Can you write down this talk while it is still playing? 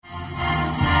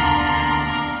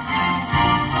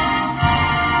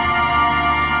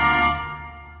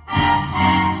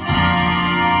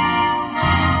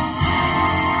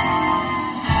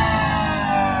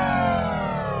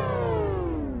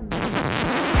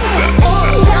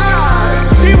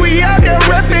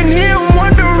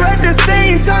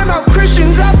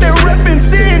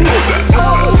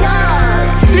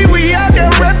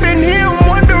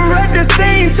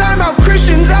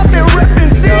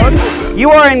You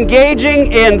are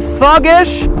engaging in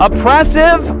thuggish,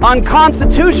 oppressive,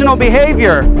 unconstitutional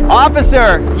behavior.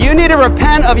 Officer, you need to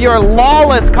repent of your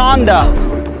lawless conduct.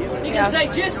 You can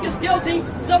say Jessica's guilty,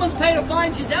 someone's paid a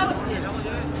fine, she's out of here.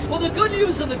 Well, the good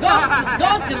news of the gospel is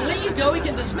God can let you go, He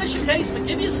can dismiss your case,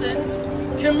 forgive your sins,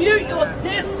 commute your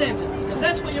death sentence, because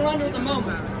that's what you're under at the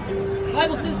moment. The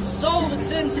Bible says the soul that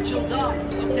sins, it shall die,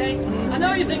 okay? I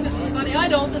know you think this is funny, I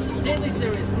don't, this is deadly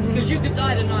serious, because you could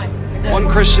die tonight. One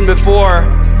Christian before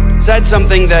said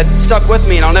something that stuck with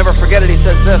me, and I'll never forget it. He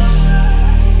says this: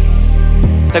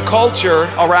 the culture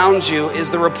around you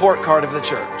is the report card of the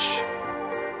church.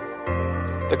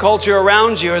 The culture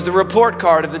around you is the report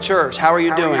card of the church. How are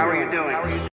you doing?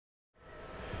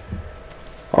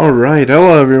 All right.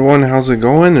 Hello, everyone. How's it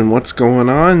going and what's going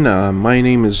on? My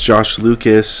name is Josh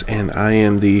Lucas, and I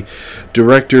am the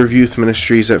Director of Youth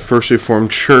Ministries at First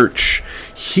Reformed Church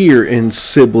here in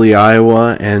Sibley,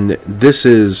 Iowa, and this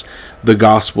is the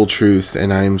Gospel Truth,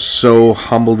 and I am so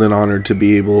humbled and honored to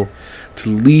be able to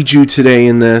lead you today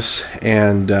in this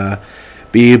and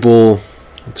be able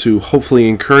to hopefully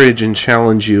encourage and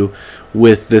challenge you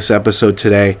with this episode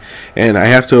today. And I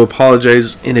have to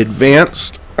apologize in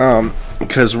advance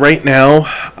because right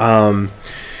now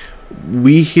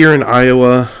we here in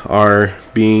Iowa are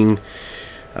being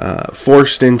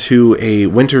forced into a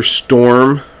winter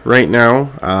storm right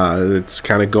now. It's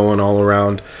kind of going all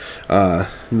around the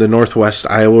northwest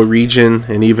Iowa region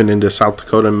and even into South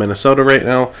Dakota and Minnesota right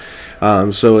now.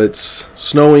 So it's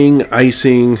snowing,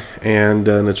 icing, and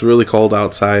it's really cold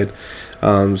outside.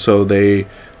 So they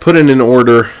put in an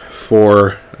order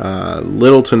for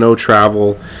little to no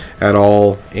travel at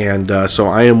all. And so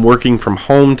I am working from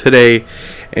home today,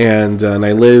 and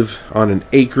I live on an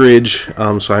acreage.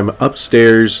 So I'm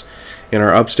upstairs in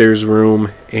our upstairs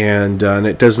room, and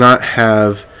it does not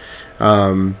have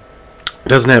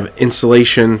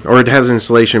insulation, or it has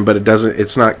insulation, but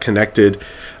it's not connected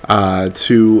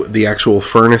to the actual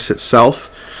furnace itself.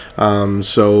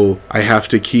 So I have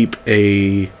to keep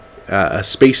a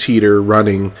space heater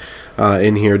running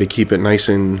in here to keep it nice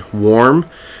and warm.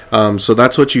 So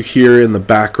that's what you hear in the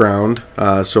background.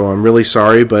 So I'm really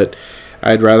sorry, but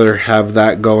I'd rather have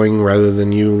that going rather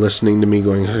than you listening to me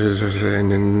going.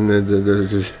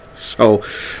 So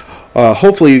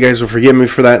hopefully you guys will forgive me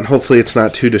for that, and hopefully it's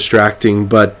not too distracting.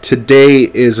 But today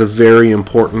is a very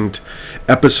important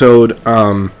episode,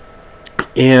 and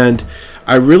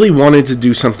I really wanted to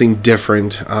do something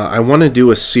different. I want to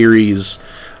do a series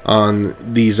on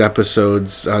these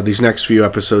episodes, these next few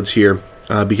episodes here,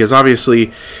 because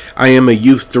obviously I am a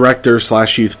youth director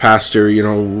 / youth pastor,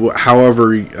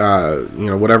 however,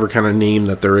 whatever kind of name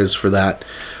that there is for that.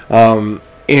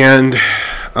 And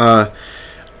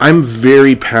I'm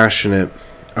very passionate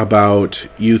about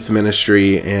youth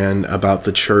ministry and about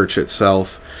the church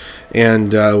itself.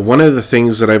 And one of the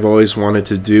things that I've always wanted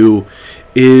to do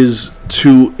is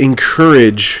to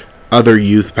encourage other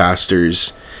youth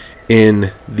pastors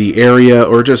in the area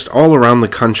or just all around the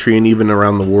country and even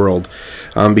around the world.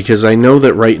 Because I know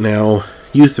that right now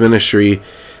youth ministry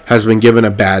has been given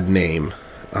a bad name.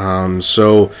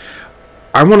 So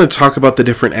I want to talk about the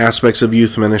different aspects of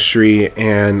youth ministry,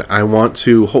 and I want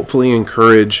to hopefully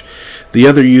encourage the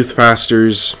other youth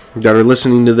pastors that are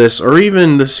listening to this, or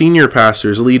even the senior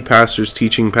pastors, lead pastors,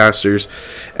 teaching pastors,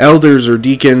 elders or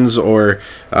deacons or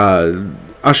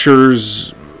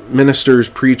ushers, ministers,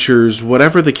 preachers,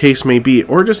 whatever the case may be,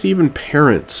 or just even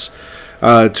parents,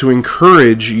 to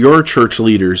encourage your church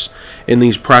leaders in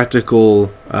these practical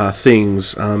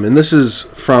things. And this is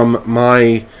from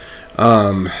my...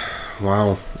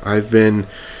 Wow, I've been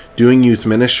doing youth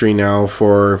ministry now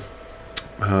for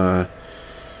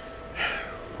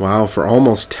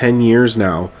almost 10 years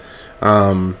now.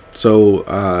 And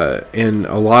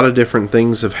a lot of different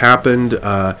things have happened.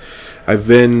 I've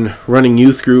been running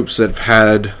youth groups that have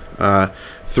had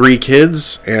 3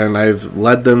 kids, and I've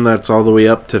led them. That's all the way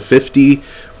up to 50.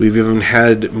 We've even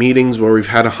had meetings where we've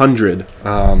had 100.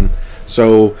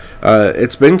 So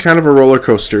it's been kind of a roller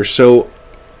coaster. So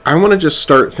I want to just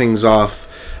start things off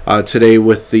today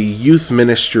with the youth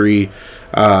ministry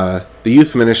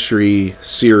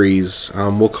series.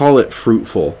 We'll call it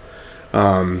Fruitful.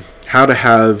 How to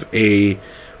have a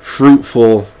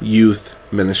fruitful youth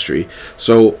ministry.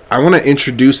 So I want to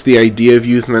introduce the idea of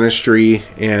youth ministry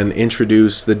and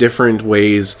introduce the different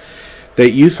ways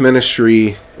that youth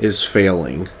ministry is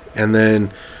failing, and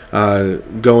then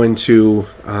go into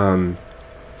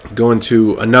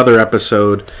another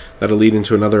episode that'll lead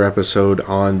into another episode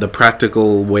on the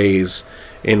practical ways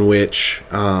in which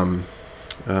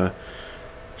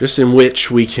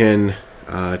we can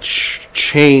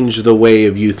change the way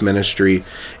of youth ministry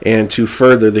and to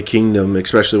further the kingdom,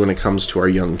 especially when it comes to our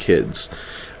young kids.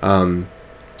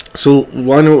 So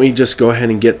why don't we just go ahead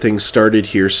and get things started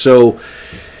here? So,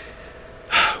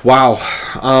 wow.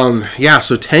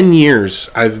 So 10 years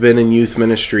I've been in youth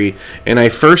ministry, and I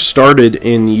first started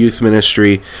in youth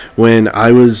ministry when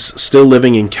I was still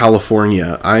living in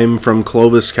California. I'm from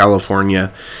Clovis,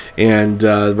 California, and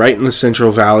right in the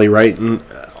Central Valley,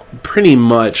 pretty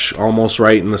much almost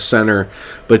right in the center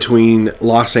between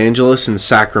Los Angeles and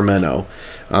Sacramento.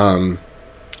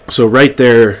 So right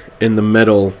there in the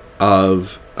middle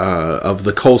of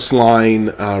the coastline,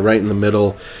 right in the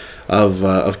middle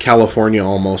of California,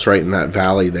 almost right in that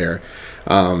valley there.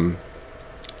 And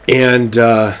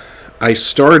I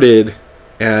started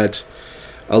at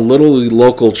a little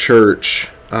local church,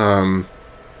 New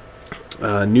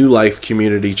Life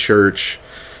Community Church,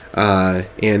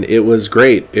 and it was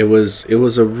great. It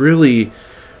was a really,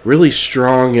 really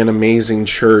strong and amazing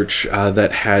church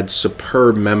that had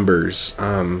superb members.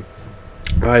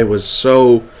 I was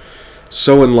so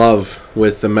in love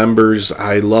with the members.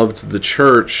 I loved the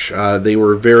church. They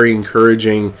were very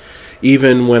encouraging.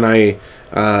 Even when I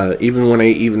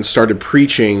started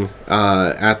preaching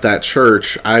at that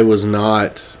church, I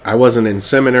wasn't in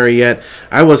seminary yet.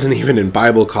 I wasn't even in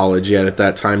Bible college yet at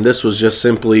that time. This was just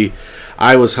simply,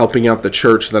 I was helping out the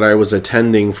church that I was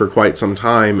attending for quite some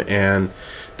time, and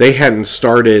they hadn't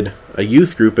started a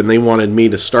youth group, and they wanted me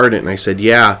to start it, and I said,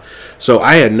 yeah. So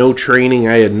I had no training,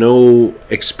 I had no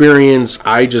experience,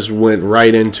 I just went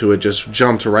right into it, just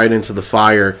jumped right into the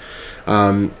fire,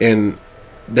 and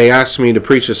they asked me to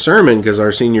preach a sermon because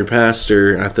our senior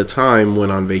pastor at the time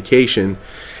went on vacation,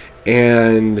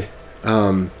 and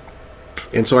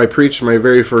so I preached my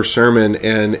very first sermon,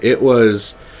 and it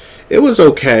was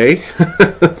okay,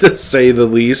 to say the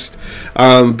least.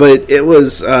 But it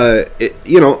was, a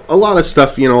lot of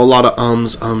stuff, a lot of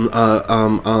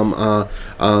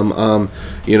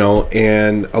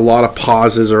and a lot of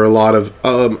pauses, or a lot of,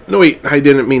 no, wait, I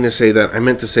didn't mean to say that. I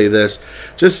meant to say this.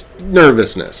 Just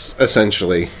nervousness,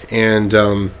 essentially. And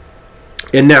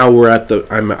now we're at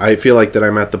I feel like that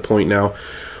I'm at the point now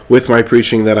with my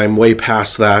preaching that I'm way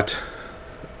past that.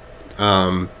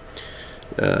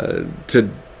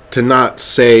 To not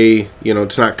say,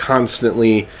 to not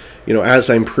constantly, as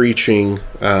I'm preaching,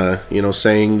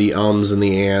 saying the ums and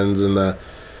the ands and the,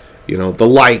 the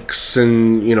likes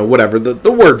and, whatever,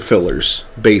 the word fillers,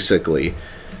 basically.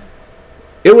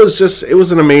 It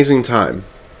was an amazing time.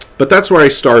 But that's where I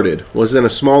started, was in a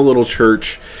small little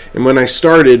church. And when I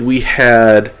started, we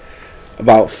had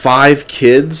about 5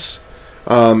 kids.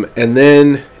 And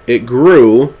then it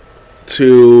grew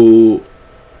to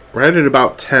right at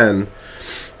about 10.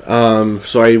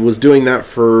 So I was doing that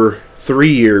for 3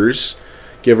 years,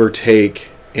 give or take,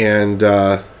 and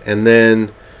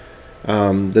then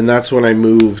that's when I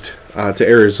moved to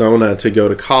Arizona to go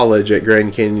to college at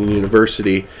Grand Canyon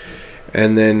University,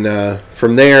 and then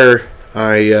from there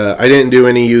I didn't do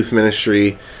any youth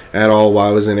ministry at all while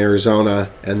I was in Arizona,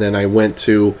 and then I went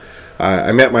to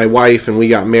I met my wife and we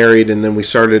got married, and then we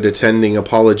started attending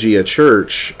Apologia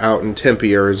Church out in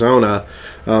Tempe, Arizona.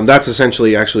 That's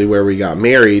essentially actually where we got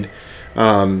married.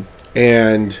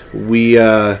 And we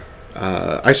I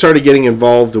started getting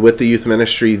involved with the youth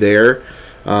ministry there.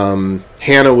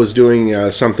 Hannah was doing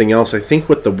something else, I think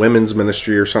with the women's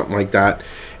ministry or something like that.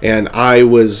 And I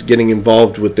was getting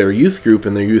involved with their youth group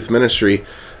and their youth ministry.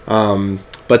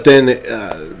 But then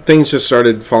things just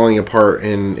started falling apart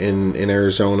in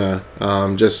Arizona.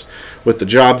 Just with the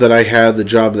job that I had, the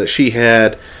job that she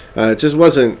had,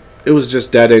 it was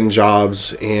just dead-end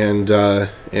jobs,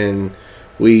 and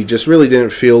we just really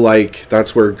didn't feel like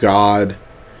that's where God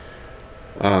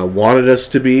wanted us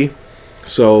to be.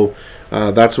 So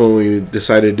that's when we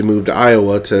decided to move to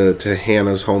Iowa, to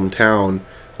Hannah's hometown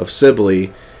of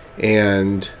Sibley,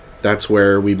 and that's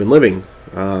where we've been living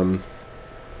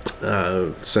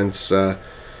since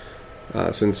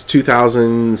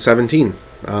 2017.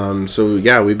 So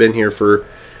yeah, we've been here for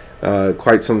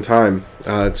quite some time.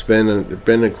 It's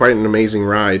been quite an amazing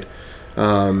ride,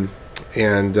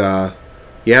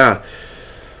 yeah.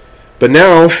 But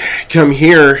now, come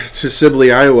here to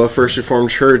Sibley, Iowa, First Reformed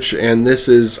Church, and this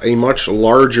is a much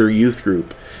larger youth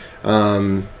group.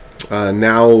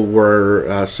 Now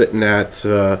we're sitting at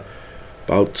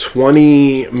about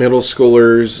 20 middle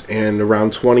schoolers and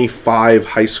around 25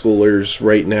 high schoolers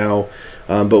right now.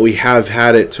 But we have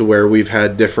had it to where we've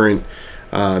had different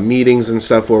meetings and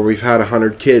stuff where we've had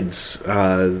 100 kids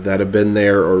that have been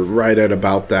there, or right at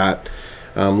about that,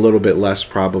 a little bit less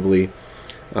probably.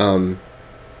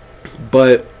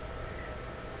 But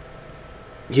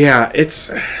yeah,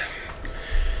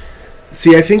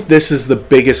 See, I think this is the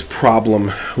biggest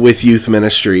problem with youth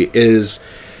ministry is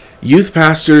youth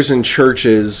pastors and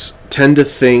churches tend to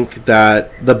think that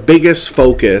the biggest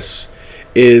focus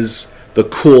is the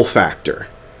cool factor,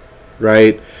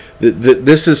 right?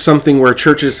 This is something where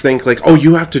churches think like, oh,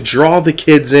 you have to draw the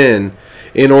kids in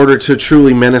order to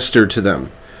truly minister to them.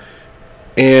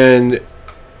 And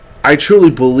I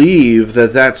truly believe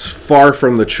that that's far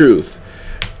from the truth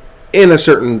in a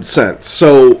certain sense.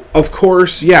 So, of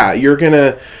course, yeah, you're going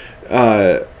to...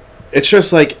 it's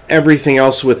just like everything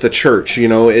else with the church, you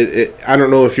know. I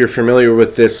don't know if you're familiar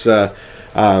with this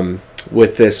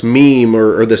meme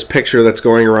or this picture that's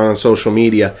going around on social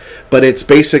media, but it's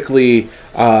basically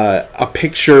a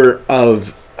picture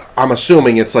of, I'm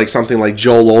assuming it's like something like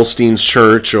Joel Osteen's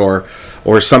church or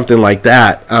something like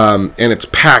that, and it's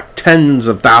packed tens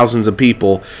of thousands of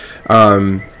people,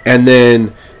 and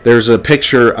then there's a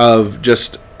picture of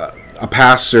just a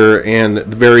pastor and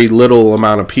very little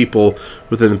amount of people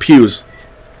within the pews.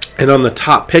 And on the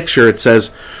top picture it says,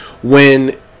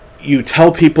 when you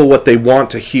tell people what they want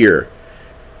to hear.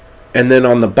 And then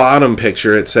on the bottom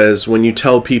picture it says, when you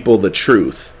tell people the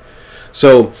truth.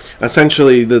 So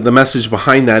essentially the message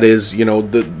behind that is, you know,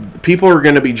 the people are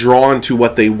going to be drawn to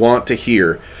what they want to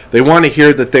hear. They want to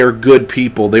hear that they're good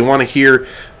people. They want to hear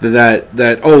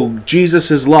that oh,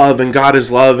 Jesus is love and God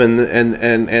is love, and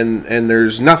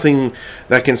there's nothing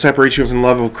that can separate you from the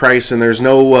love of Christ, and there's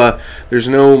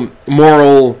no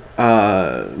moral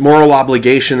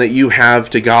obligation that you have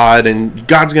to God, and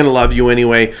God's going to love you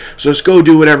anyway. So just go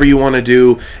do whatever you want to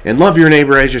do and love your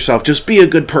neighbor as yourself. Just be a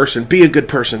good person. Be a good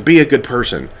person. Be a good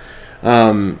person.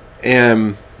 And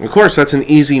of course, that's an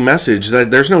easy message.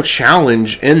 That there's no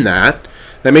challenge in that.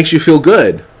 That makes you feel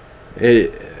good.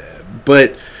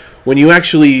 But when you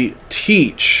actually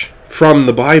teach from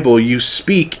the Bible, you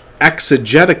speak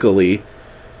exegetically,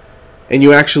 and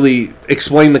you actually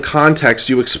explain the context,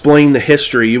 you explain the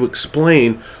history, you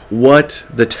explain what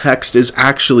the text is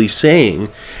actually saying,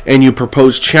 and you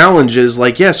propose challenges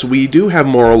like, yes, we do have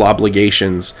moral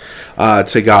obligations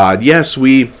to God. Yes,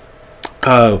 we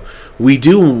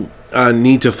do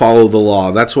need to follow the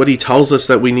law. That's what he tells us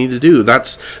that we need to do.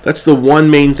 That's the one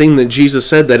main thing that Jesus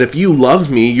said, that if you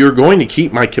love me, you're going to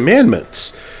keep my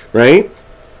commandments, right?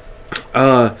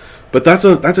 But that's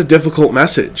a difficult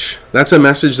message. That's a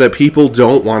message that people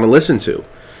don't want to listen to,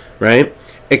 right?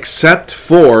 Except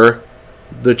for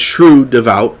the true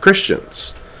devout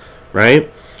Christians, right?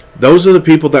 Those are the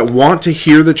people that want to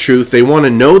hear the truth. They want to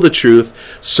know the truth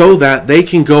so that they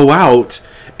can go out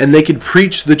and they can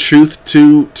preach the truth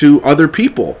to other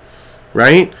people,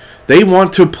 right? They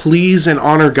want to please and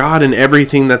honor God in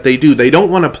everything that they do. They don't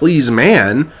want to please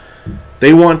man.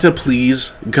 They want to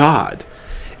please God.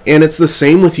 And it's the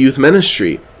same with youth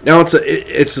ministry. Now, it's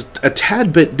a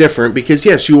tad bit different because,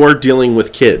 yes, you are dealing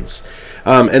with kids.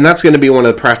 And that's going to be one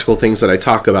of the practical things that I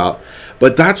talk about.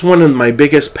 But that's one of my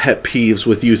biggest pet peeves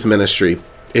with youth ministry,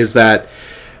 is that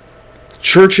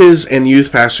churches and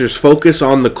youth pastors focus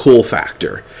on the cool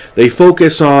factor. They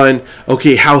focus on,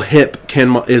 okay, how hip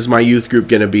is my youth group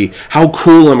going to be? How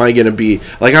cool am I going to be?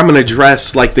 Like, I'm going to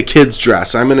dress like the kids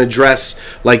dress. I'm going to dress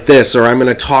like this, or I'm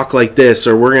going to talk like this,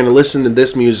 or we're going to listen to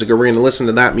this music, or we're going to listen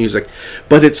to that music.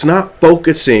 But it's not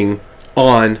focusing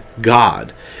on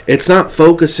God. It's not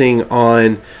focusing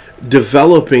on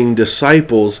developing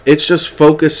disciples. It's just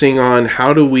focusing on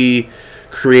how do we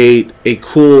create a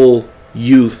cool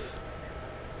youth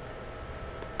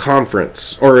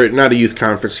conference, or not a youth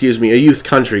conference, excuse me, a youth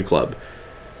country club.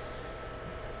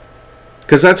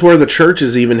 Because that's where the church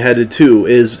is even headed to,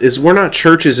 is we're not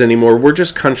churches anymore, we're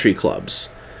just country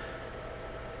clubs.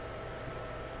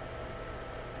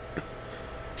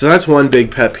 So that's one big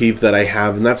pet peeve that I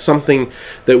have, and that's something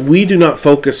that we do not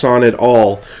focus on at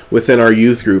all within our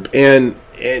youth group. And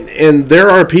there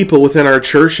are people within our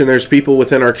church, and there's people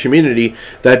within our community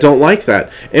that don't like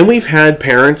that. And we've had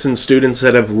parents and students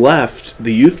that have left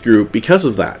the youth group because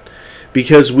of that.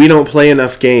 Because we don't play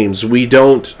enough games. We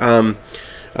don't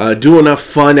do enough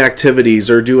fun activities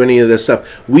or do any of this stuff.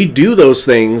 We do those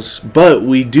things, but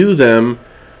we do them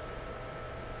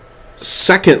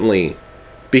secondly.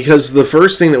 Because the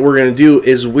first thing that we're going to do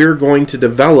is we're going to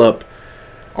develop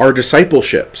our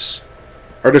discipleship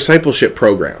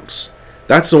programs.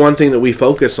 That's the one thing that we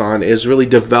focus on, is really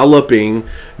developing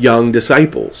young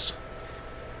disciples.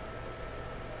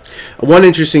 One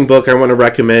interesting book I want to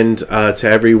recommend to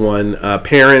everyone,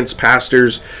 parents,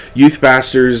 pastors, youth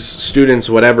pastors, students,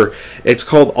 whatever. It's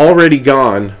called Already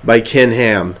Gone by Ken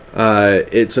Ham.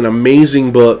 It's an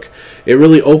amazing book. It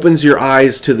really opens your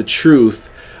eyes to the truth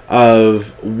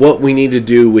of what we need to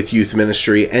do with youth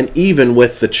ministry and even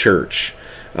with the church.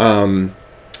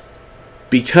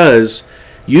 because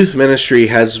youth ministry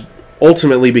has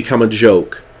ultimately become a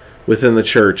joke within the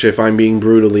church, if I'm being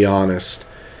brutally honest.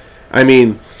 I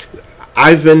mean,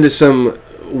 I've been to some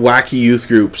wacky youth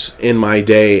groups in my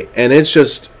day, and it's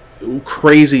just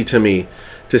crazy to me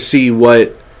to see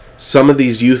what some of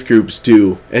these youth groups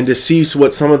do, and to see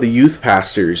what some of the youth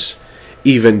pastors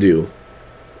even do.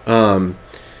 I've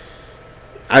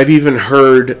even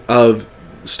heard of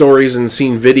stories and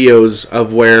seen videos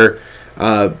of where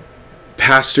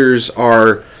pastors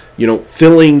are,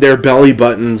 filling their belly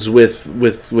buttons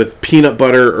with peanut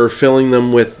butter, or filling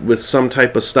them with some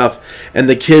type of stuff, and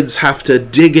the kids have to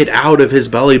dig it out of his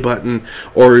belly button,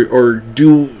 or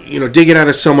dig it out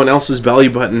of someone else's belly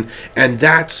button, and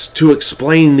that's to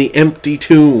explain the empty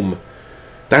tomb.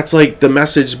 That's like the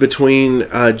message between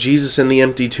Jesus and the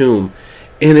empty tomb,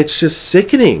 and it's just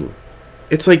sickening.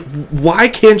 It's like, why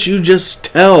can't you just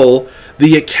tell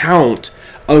the account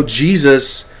of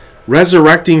Jesus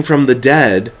resurrecting from the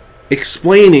dead,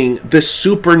 explaining the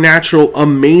supernatural,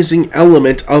 amazing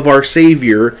element of our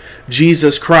Savior,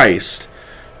 Jesus Christ?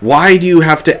 Why do you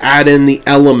have to add in the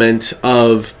element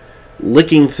of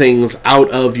licking things out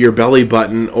of your belly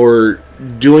button, or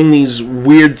doing these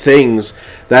weird things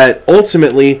that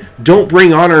ultimately don't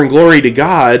bring honor and glory to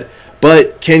God,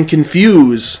 but can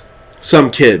confuse some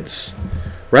kids,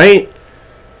 right?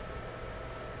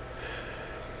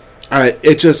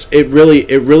 It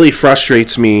really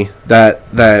frustrates me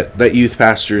that youth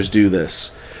pastors do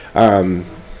this,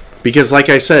 because, like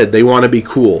I said, they want to be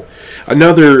cool.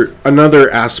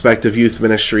 Another aspect of youth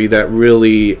ministry that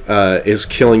really is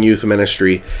killing youth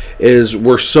ministry is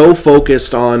we're so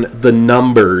focused on the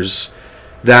numbers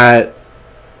that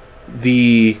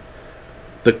the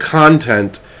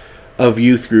content of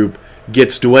youth group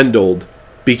gets dwindled,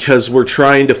 because we're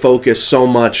trying to focus so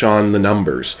much on the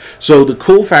numbers. So the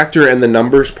cool factor and the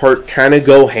numbers part kind of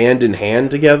go hand in hand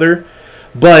together,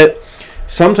 but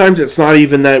sometimes it's not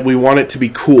even that we want it to be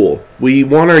cool. We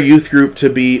want our youth group to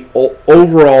be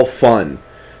overall fun.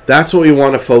 That's what we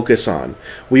want to focus on.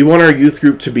 We want our youth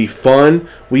group to be fun.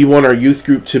 We want our youth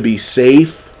group to be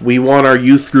safe. We want our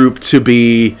youth group to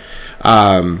be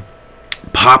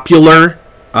popular.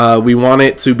 We want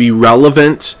it to be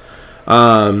relevant.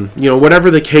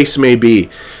 Whatever the case may be.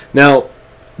 Now,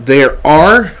 there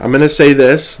are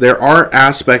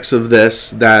aspects of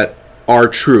this that are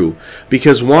true,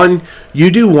 because one, you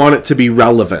do want it to be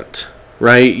relevant,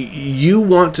 right? You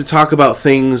want to talk about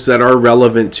things that are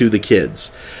relevant to the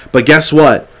kids. But guess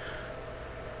what?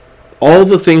 All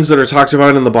the things that are talked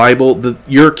about in the Bible that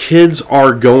your kids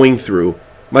are going through,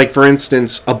 like, for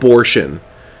instance, abortion.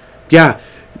 Yeah,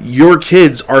 your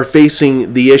kids are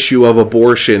facing the issue of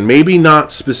abortion. Maybe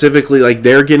not specifically like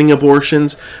they're getting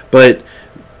abortions, but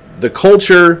the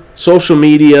culture, social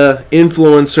media,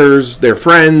 influencers, their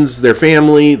friends, their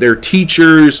family, their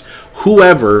teachers,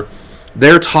 whoever,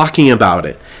 they're talking about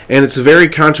it. And it's a very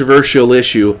controversial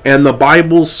issue. And the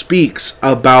Bible speaks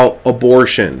about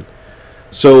abortion.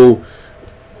 So,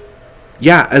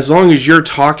 yeah, as long as you're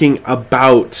talking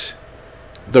about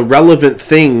the relevant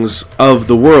things of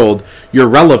the world, you're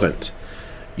relevant.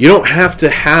 You don't have to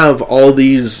have all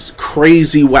these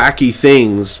crazy, wacky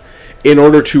things in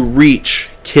order to reach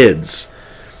kids.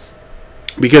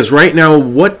 Because right now,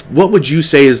 what would you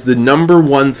say is the number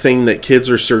one thing that kids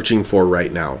are searching for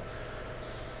right now?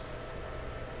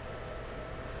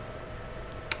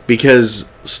 Because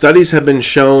studies have been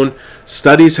shown,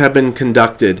 studies have been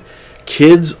conducted,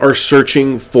 kids are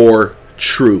searching for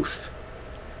truth.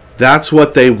 That's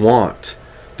what they want.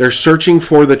 They're searching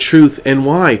for the truth. And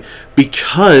why?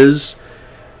 Because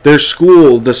their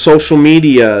school, the social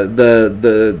media,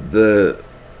 the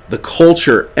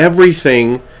culture,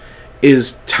 everything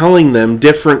is telling them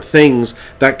different things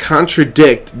that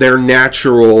contradict their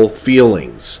natural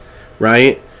feelings,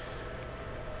 right?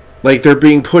 Like, they're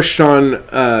being pushed on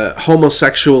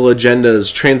homosexual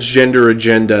agendas, transgender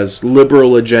agendas,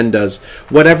 liberal agendas,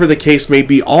 whatever the case may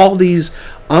be. All these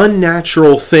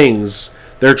unnatural things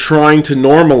they're trying to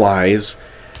normalize,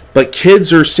 but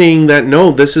kids are seeing that,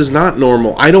 no, this is not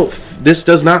normal. This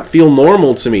does not feel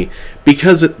normal to me,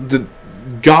 because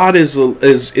God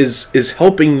is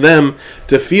helping them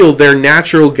to feel their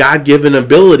natural God-given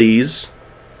abilities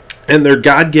and their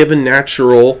God-given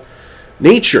natural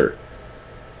nature.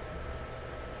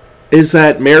 Is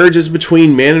that marriage is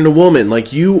between man and a woman.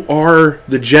 Like, you are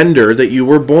the gender that you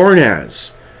were born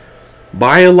as.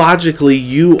 Biologically,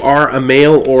 you are a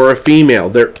male or a female.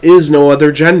 There is no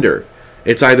other gender.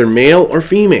 It's either male or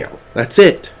female. That's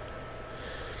it.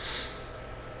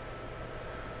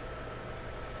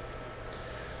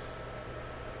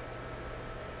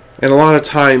 And a lot of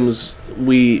times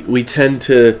we tend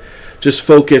to just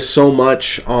focus so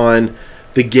much on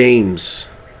the games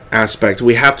aspect.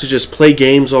 We have to just play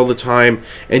games all the time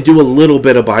and do a little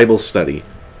bit of Bible study.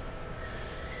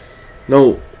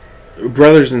 No,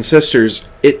 brothers and sisters,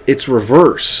 it's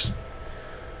reverse.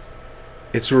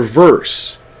 It's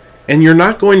reverse. And you're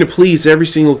not going to please every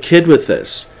single kid with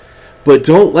this. But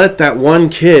don't let that one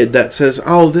kid that says,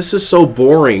 oh, this is so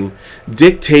boring,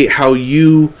 dictate how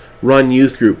you run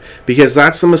youth group. Because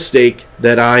that's the mistake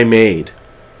that I made.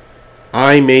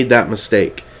 I made that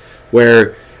mistake.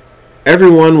 Where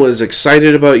everyone was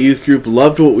excited about youth group,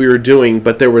 loved what we were doing,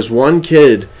 but there was one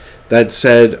kid that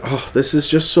said, oh, this is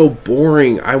just so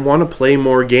boring. I want to play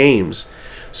more games.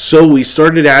 So we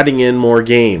started adding in more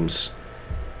games.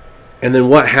 And then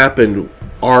what happened?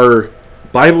 Our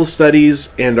Bible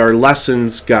studies and our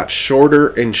lessons got shorter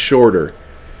and shorter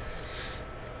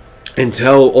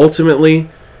until ultimately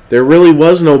there really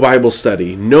was no Bible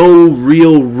study, no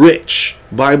real rich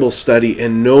Bible study,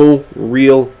 and no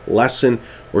real lesson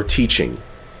or teaching.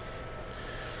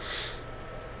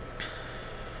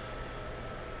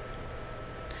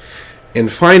 And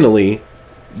finally,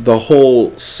 the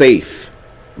whole safe,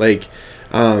 like,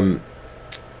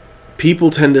 people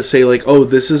tend to say, like, oh,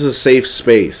 this is a safe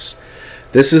space.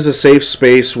 This is a safe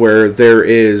space where there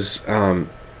is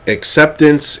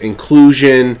acceptance,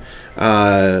 inclusion,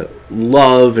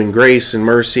 love and grace and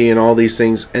mercy and all these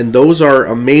things. And those are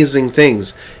amazing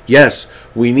things. Yes,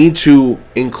 we need to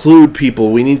include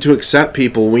people. We need to accept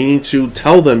people. We need to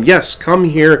tell them, yes, come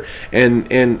here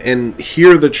and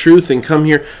hear the truth and come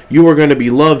here. You are going to be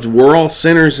loved. We're all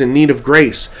sinners in need of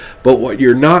grace. But what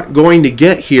you're not going to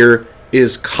get here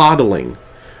is coddling.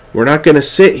 We're not going to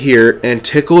sit here and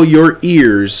tickle your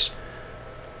ears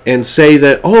and say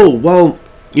that, oh, well,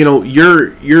 you know,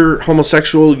 you're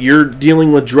homosexual, you're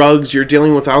dealing with drugs, you're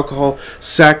dealing with alcohol,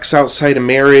 sex outside of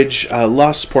marriage,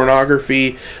 lust,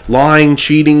 pornography, lying,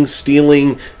 cheating,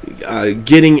 stealing,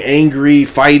 getting angry,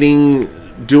 fighting,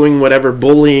 doing whatever,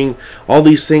 bullying, all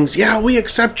these things. Yeah, we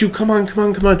accept you. Come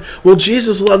on. Well,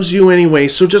 Jesus loves you anyway,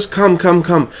 so just come,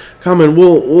 and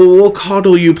we'll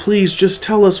coddle you. Please, just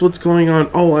tell us what's going on.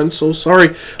 Oh, I'm so sorry.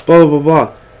 Blah, blah,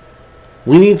 blah.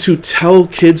 We need to tell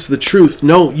kids the truth.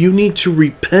 No, you need to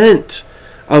repent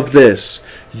of this.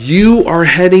 You are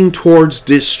heading towards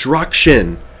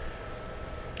destruction.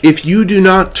 If you do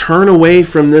not turn away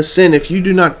from this sin, if you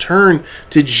do not turn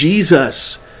to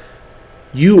Jesus,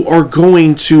 you are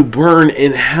going to burn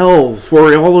in hell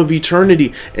for all of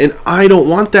eternity. And I don't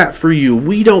want that for you.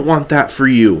 We don't want that for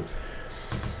you.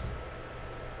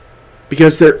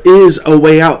 Because there is a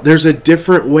way out. There's a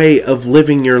different way of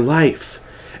living your life.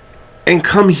 And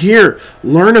come here.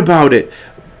 Learn about it.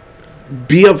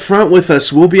 Be upfront with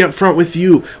us. We'll be upfront with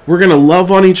you. We're going to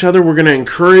love on each other. We're going to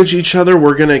encourage each other.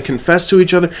 We're going to confess to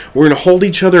each other. We're going to hold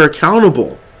each other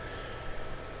accountable.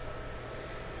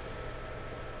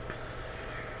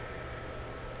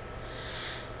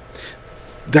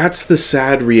 That's the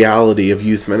sad reality of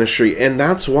youth ministry, and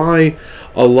that's why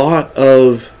a lot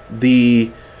of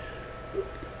the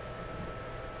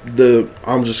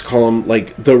I'll just call them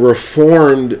like the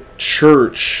Reformed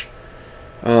Church,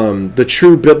 the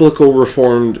true biblical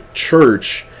Reformed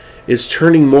Church, is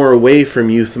turning more away from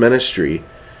youth ministry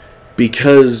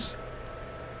because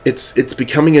it's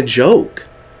becoming a joke.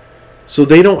 So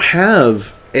they don't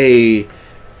have a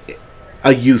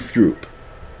youth group.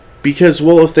 Because,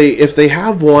 well, if they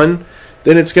have one,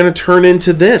 then it's going to turn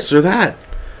into this or that.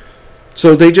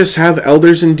 So they just have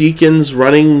elders and deacons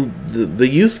running the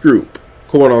youth group,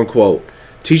 quote unquote,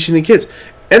 teaching the kids.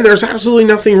 And there's absolutely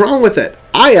nothing wrong with it.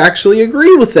 I actually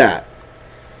agree with that.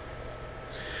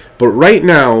 But right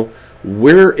now,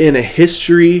 we're in a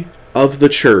history of the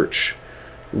church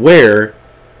where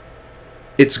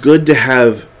it's good to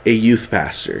have a youth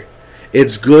pastor.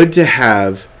 It's good to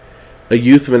have a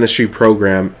youth ministry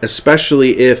program,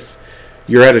 especially if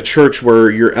you're at a church where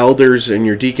your elders and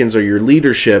your deacons or your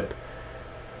leadership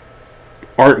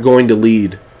aren't going to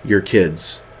lead your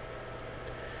kids.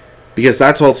 Because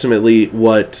that's ultimately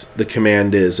what the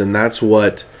command is, and that's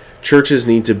what churches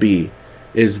need to be,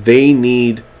 is they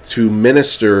need to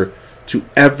minister to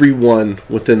everyone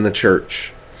within the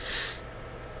church.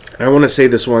 I want to say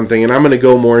this one thing, and I'm going to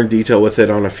go more in detail with it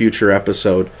on a future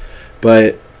episode,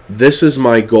 but this is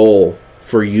my goal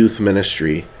for youth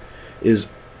ministry,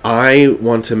 is I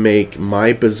want to make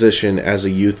my position as a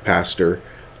youth pastor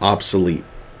obsolete.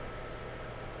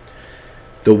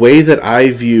 The way that I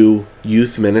view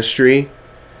youth ministry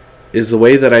is the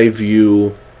way that I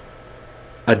view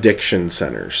addiction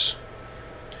centers.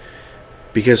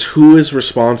 Because who is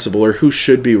responsible, or who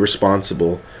should be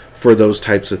responsible for those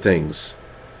types of things?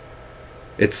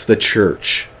 It's the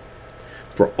church.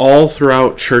 For all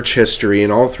throughout church history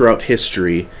and all throughout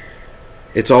history,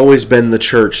 it's always been the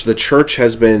church. The church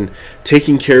has been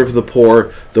taking care of the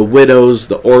poor, the widows,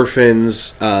 the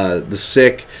orphans, the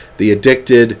sick, the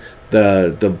addicted,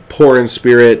 the poor in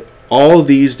spirit, all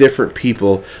these different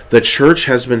people. The church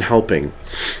has been helping.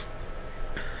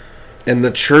 And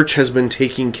the church has been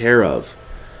taking care of.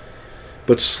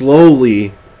 But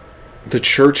slowly, the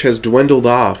church has dwindled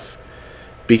off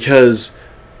because,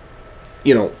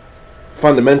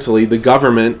 fundamentally, the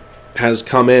government has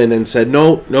come in and said,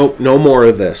 no more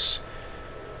of this.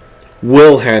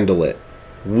 We'll handle it.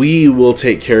 We will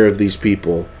take care of these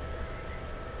people.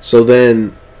 So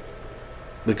then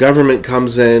the government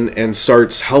comes in and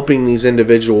starts helping these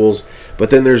individuals,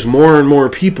 but then there's more and more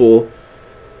people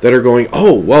that are going,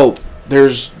 oh, well,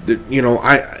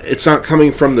 it's not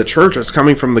coming from the church, it's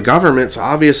coming from the government, so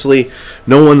obviously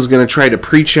no one's going to try to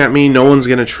preach at me, no one's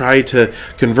going to try to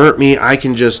convert me, I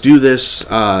can just do this,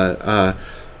 I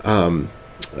can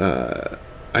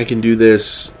do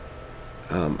this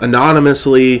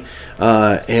anonymously,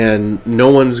 and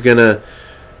no one's going to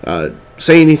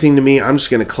say anything to me, I'm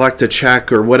just going to collect a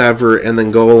check or whatever and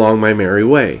then go along my merry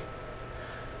way.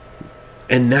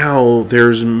 And now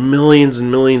there's millions and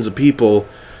millions of people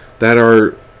that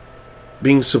are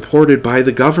being supported by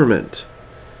the government.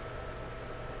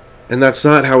 And that's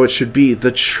not how it should be.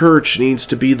 The church needs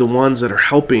to be the ones that are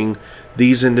helping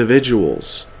these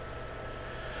individuals.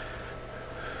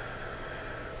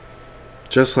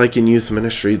 Just like in youth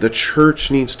ministry, the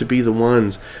church needs to be the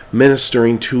ones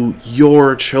ministering to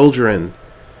your children.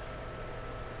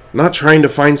 Not trying to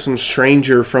find some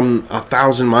stranger from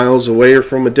 1,000 miles away or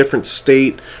from a different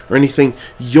state or anything.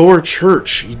 Your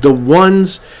church, the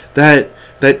ones that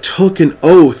took an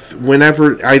oath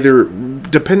whenever, either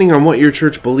depending on what your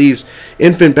church believes,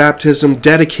 infant baptism,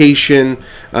 dedication,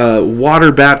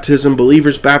 water baptism,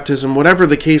 believer's baptism, whatever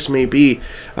the case may be,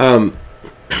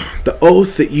 the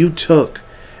oath that you took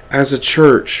as a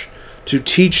church to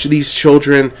teach these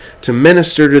children, to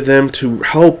minister to them, to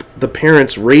help the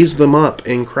parents raise them up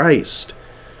in Christ.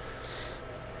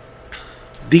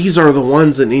 These are the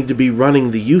ones that need to be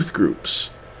running the youth groups.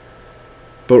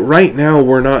 But right now,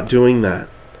 we're not doing that.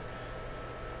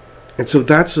 And so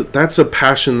that's a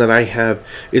passion that I have,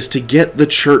 is to get the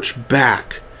church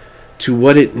back to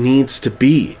what it needs to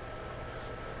be.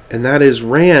 And that is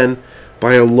ran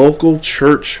by a local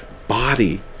church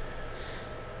body.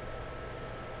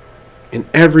 And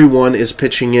everyone is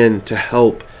pitching in to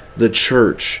help the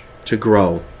church to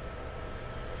grow.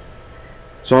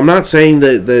 So I'm not saying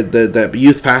that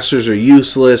youth pastors are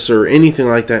useless or anything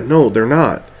like that. No, they're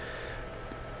not.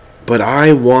 But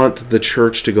I want the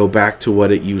church to go back to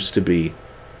what it used to be.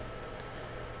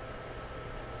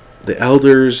 The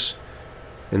elders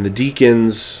and the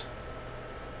deacons,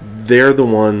 they're the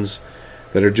ones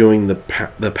that are doing the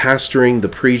pastoring, the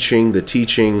preaching, the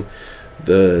teaching,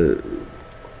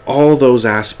 all those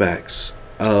aspects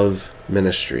of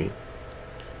ministry.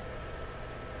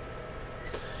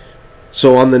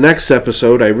 So on the next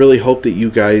episode, I really hope that you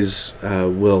guys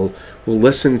will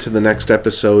listen to the next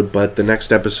episode, but the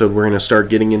next episode we're going to start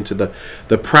getting into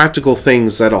the practical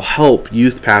things that'll help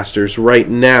youth pastors right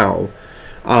now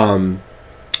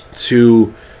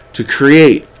to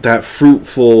create that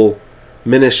fruitful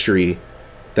ministry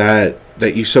that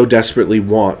you so desperately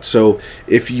want. So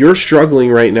if you're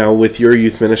struggling right now with your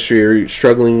youth ministry, or you're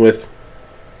struggling with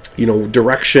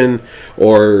direction,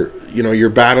 or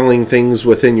you're battling things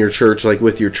within your church, like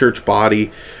with your church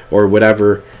body or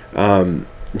whatever,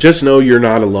 just know you're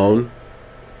not alone.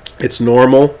 It's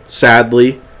normal,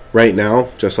 sadly, right now.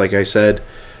 Just like I said,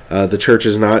 the church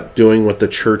is not doing what the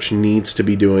church needs to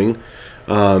be doing.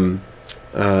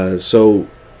 So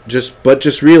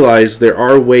just realize there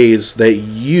are ways that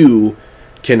you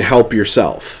can help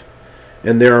yourself,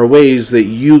 and there are ways that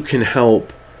you can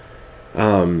help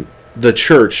the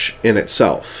church in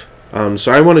itself.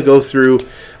 So I want to go through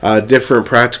different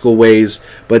practical ways,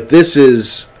 but this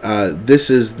is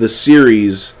the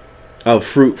series of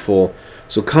Fruitful.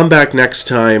 So come back next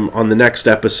time on the next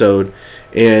episode,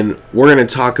 and we're going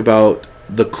to talk about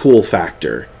the cool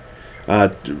factor,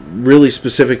 really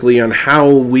specifically on how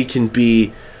we can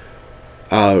be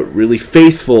really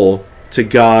faithful to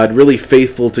God, really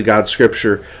faithful to God's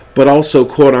scripture, but also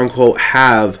quote unquote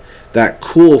have that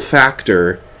cool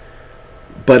factor,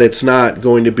 but it's not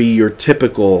going to be your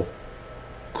typical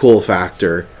cool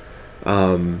factor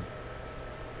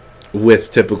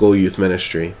with typical youth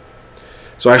ministry.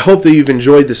 So I hope that you've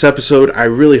enjoyed this episode. I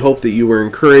really hope that you were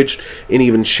encouraged and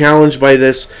even challenged by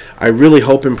this. I really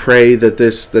hope and pray that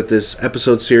this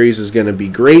episode series is going to be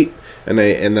great and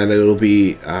that it'll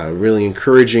be really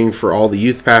encouraging for all the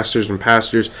youth pastors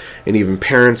and even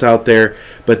parents out there.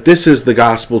 But this is the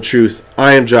gospel truth.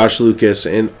 I am Josh Lucas,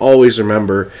 and always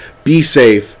remember, be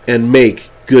safe and make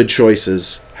good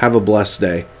choices. Have a blessed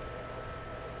day.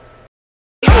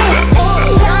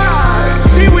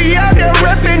 See, we out there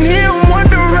repping him,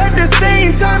 wonder at the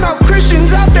same time how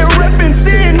Christians out there repping.